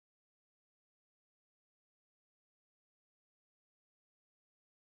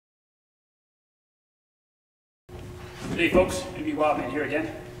Good day, folks. NBWildman here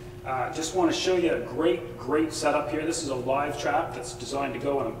again. Just want to show you a great setup here. This is a live trap that's designed to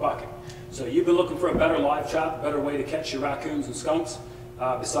go in a bucket. So you've been looking for a better live trap, a better way to catch your raccoons and skunks,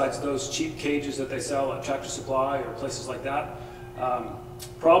 besides those cheap cages that they sell at Tractor Supply or places like that.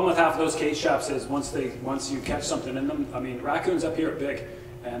 Problem with half of those cage traps is once you catch something in them, I mean, raccoons up here are big,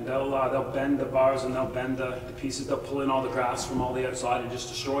 and they'll bend the bars and they'll bend the pieces. They'll pull in all the grass from all the outside and just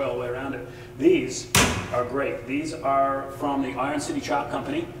destroy all the way around it. These are great. These are from the Iron City Trap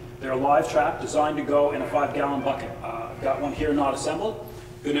Company. They're a live trap designed to go in a 5-gallon bucket. I've got one here not assembled.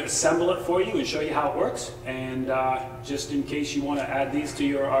 I'm going to assemble it for you and show you how it works, and just in case you want to add these to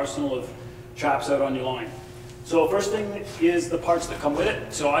your arsenal of traps out on your line. So first thing is the parts that come with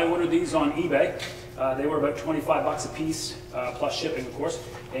it. So I ordered these on eBay. They were about 25 bucks a piece, plus shipping, of course.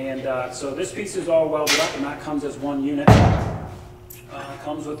 And so this piece is all welded up, and that comes as one unit.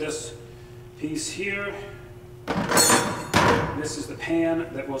 Comes with this piece here. This is the pan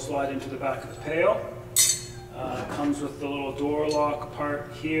that will slide into the back of the pail. Comes with the little door lock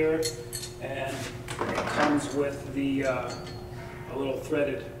part here, and it comes with the a little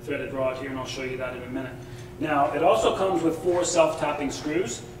threaded rod here, and I'll show you that in a minute. Now, it also comes with 4 self-tapping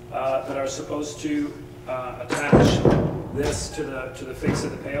screws that are supposed to attach this to the face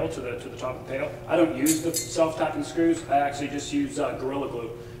of the pail, to the top of the pail. I don't use the self-tapping screws. I actually just use Gorilla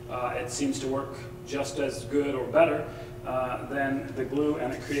Glue. It seems to work just as good or better than the glue,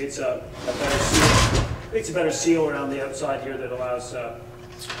 and it creates a better seal. Creates a better seal around the outside here that allows it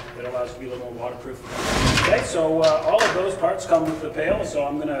to be a little more waterproof. Okay, so all of those parts come with the pail, so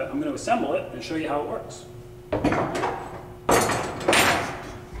I'm gonna assemble it and show you how it works.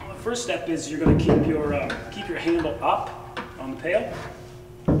 The first step is you're going to keep your handle up on the pail.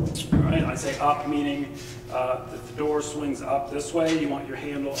 All right, I say up meaning if the door swings up this way, you want your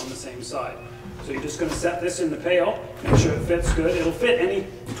handle on the same side. So you're just going to set this in the pail, make sure it fits good. It'll fit any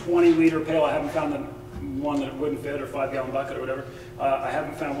 20-liter pail. I haven't found one that it wouldn't fit, or 5-gallon bucket or whatever. I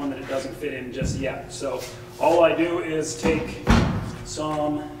haven't found one that it doesn't fit in just yet. So all I do is take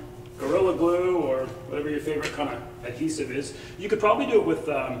some Gorilla Glue or whatever your favorite kind of adhesive is. You could probably do it with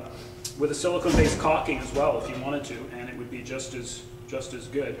a silicone-based caulking as well if you wanted to, and it would be just as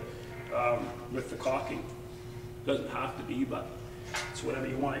good with the caulking. Doesn't have to be, but it's whatever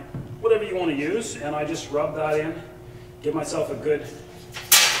you want to use. And I just rub that in, give myself a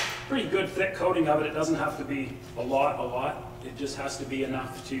pretty good thick coating of it. It doesn't have to be a lot. It just has to be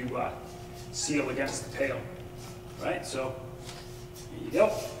enough to seal against the pail. Right? So here you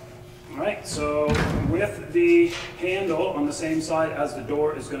go. All right, so with the handle on the same side as the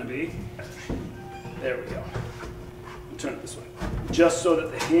door is going to be, there we go. I'll turn it this way. Just so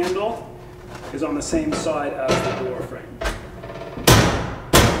that the handle is on the same side as the door frame.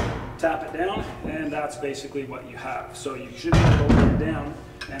 Tap it down, and that's basically what you have. So you should be able to open it down,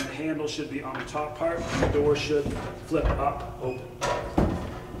 and the handle should be on the top part, and the door should flip up open.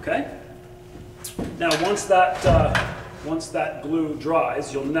 Okay? Now once that glue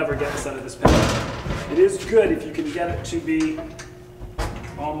dries, you'll never get this out of this pail. It is good if you can get it to be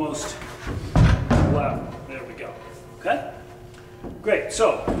almost level. There we go. Okay? Great.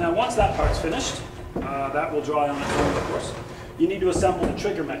 So now once that part's finished, that will dry on its own, of course. You need to assemble the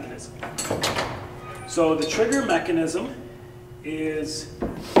trigger mechanism. So the trigger mechanism is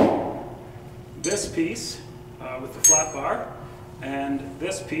this piece with the flat bar, and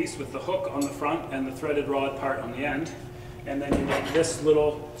this piece with the hook on the front and the threaded rod part on the end. And then you need this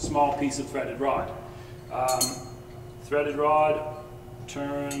little small piece of threaded rod. Threaded rod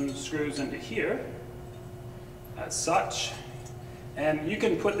screws into here, as such. And you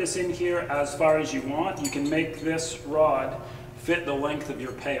can put this in here as far as you want. You can make this rod fit the length of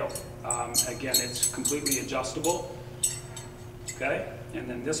your pail. Again, it's completely adjustable. Okay? And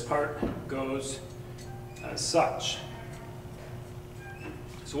then this part goes as such.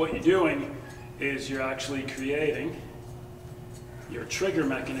 So what you're doing is you're actually creating your trigger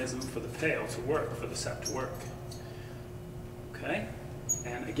mechanism for the pail to work, for the set to work. Okay?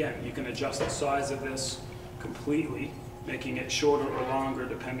 And again, you can adjust the size of this completely, making it shorter or longer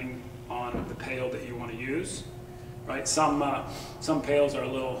depending on the pail that you want to use. Right? Some pails are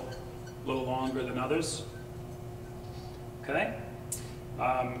a little longer than others. Okay?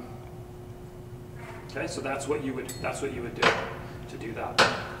 Okay, so that's what you would do to do that.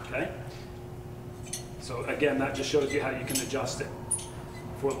 Okay? So again, that just shows you how you can adjust it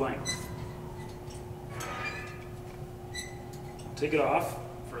for length. Take it off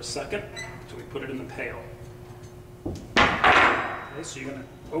for a second until we put it in the pail. Okay, so you're going to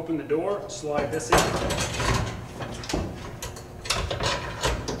open the door, slide this in.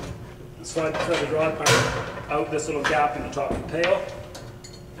 slide the threaded rod part out this little gap in the top of the pail,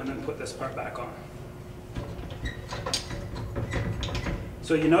 and then put this part back on.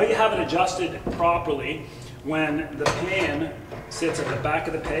 So you know you have it adjusted properly when the pan sits at the back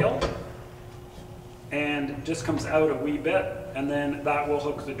of the pail and just comes out a wee bit, and then that will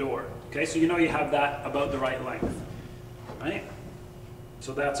hook the door. Okay, so you know you have that about the right length, right?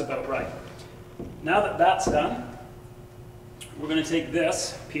 So that's about right. Now that that's done, we're going to take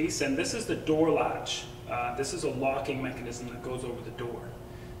this piece, and this is the door latch. This is a locking mechanism that goes over the door.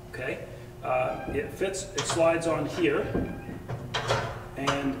 Okay, it slides on here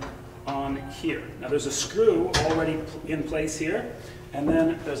and on here. Now there's a screw already in place here, and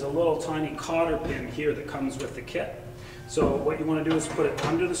then there's a little tiny cotter pin here that comes with the kit. So what you want to do is put it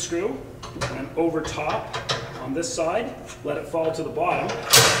under the screw, and then over top on this side, let it fall to the bottom,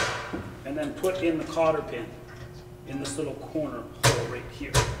 and then put in the cotter pin in this little corner hole right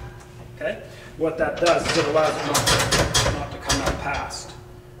here. Okay? What that does is it allows it not to come out past.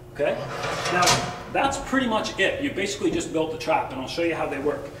 Okay? Now, that's pretty much it. You basically just built the trap, and I'll show you how they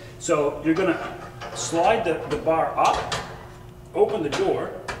work. So you're going to slide the bar up, open the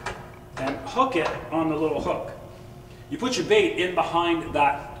door, and hook it on the little hook. You put your bait in behind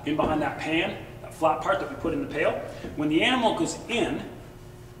that pan, that flat part that we put in the pail. When the animal goes in,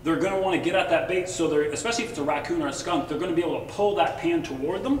 they're going to want to get at that bait, so especially if it's a raccoon or a skunk, they're going to be able to pull that pan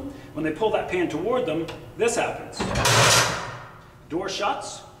toward them. When they pull that pan toward them, this happens. Door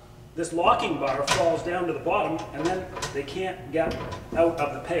shuts, this locking bar falls down to the bottom, and then they can't get out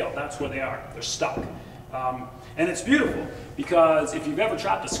of the pail. That's where they are. They're stuck. And it's beautiful, because if you've ever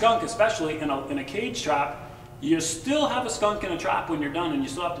trapped a skunk, especially in a cage trap, you still have a skunk in a trap when you're done, and you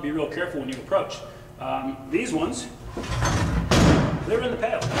still have to be real careful when you approach. These ones, they're in the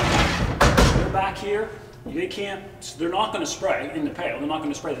pail. They're back here. They're not going to spray in the pail. They're not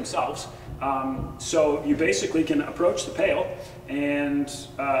going to spray themselves. So you basically can approach the pail, and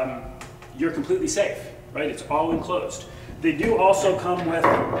you're completely safe, right? It's all enclosed. They do also come with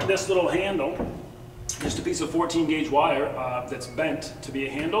this little handle, just a piece of 14 gauge wire that's bent to be a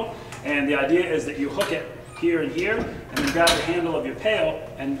handle. And the idea is that you hook it here and here, and then grab the handle of your pail,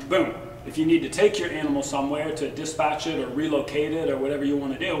 and boom. If you need to take your animal somewhere to dispatch it or relocate it or whatever you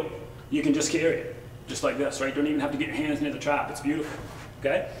want to do, you can just carry it, just like this, right? Don't even have to get your hands near the trap. It's beautiful,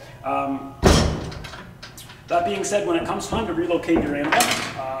 okay? That being said, when it comes time to relocate your animal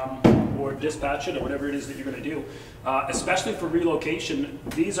or dispatch it or whatever it is that you're going to do, especially for relocation,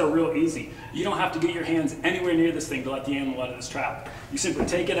 these are real easy. You don't have to get your hands anywhere near this thing to let the animal out of this trap. You simply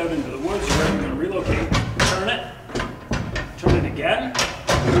take it out into the woods where you're going to relocate, turn it again,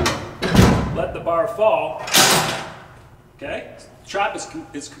 let the bar fall, okay? The trap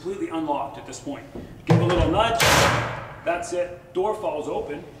is completely unlocked at this point. Give a little nudge, that's it, door falls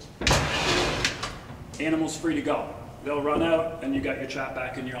open, animal's free to go. They'll run out, and you got your trap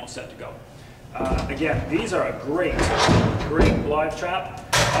back, and you're all set to go. Again, these are a great live trap.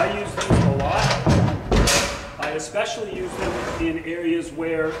 I use these a lot. I especially use them in areas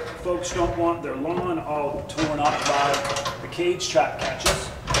where folks don't want their lawn all torn up by the cage trap catches.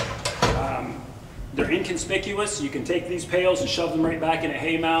 They're inconspicuous. You can take these pails and shove them right back in a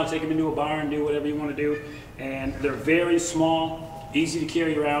hay mow, take them into a barn, do whatever you want to do. And they're very small, easy to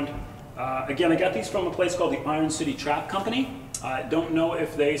carry around. Again, I got these from a place called the Iron City Trap Company. I don't know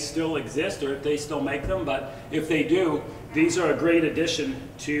if they still exist or if they still make them, but if they do, these are a great addition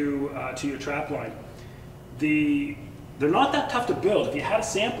to your trap line. They're not that tough to build. If you had a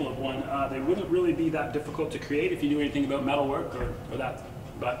sample of one, they wouldn't really be that difficult to create if you knew anything about metalwork or that,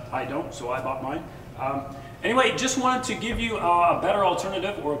 but I don't, so I bought mine. Anyway, just wanted to give you a better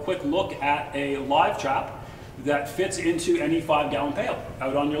alternative or a quick look at a live trap that fits into any 5-gallon pail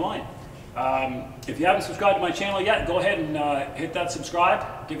out on your line. If you haven't subscribed to my channel yet, go ahead and hit that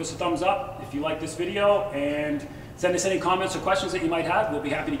subscribe, give us a thumbs up if you like this video, and send us any comments or questions that you might have. We'll be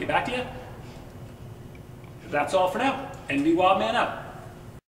happy to get back to you. That's all for now. NBWildman out.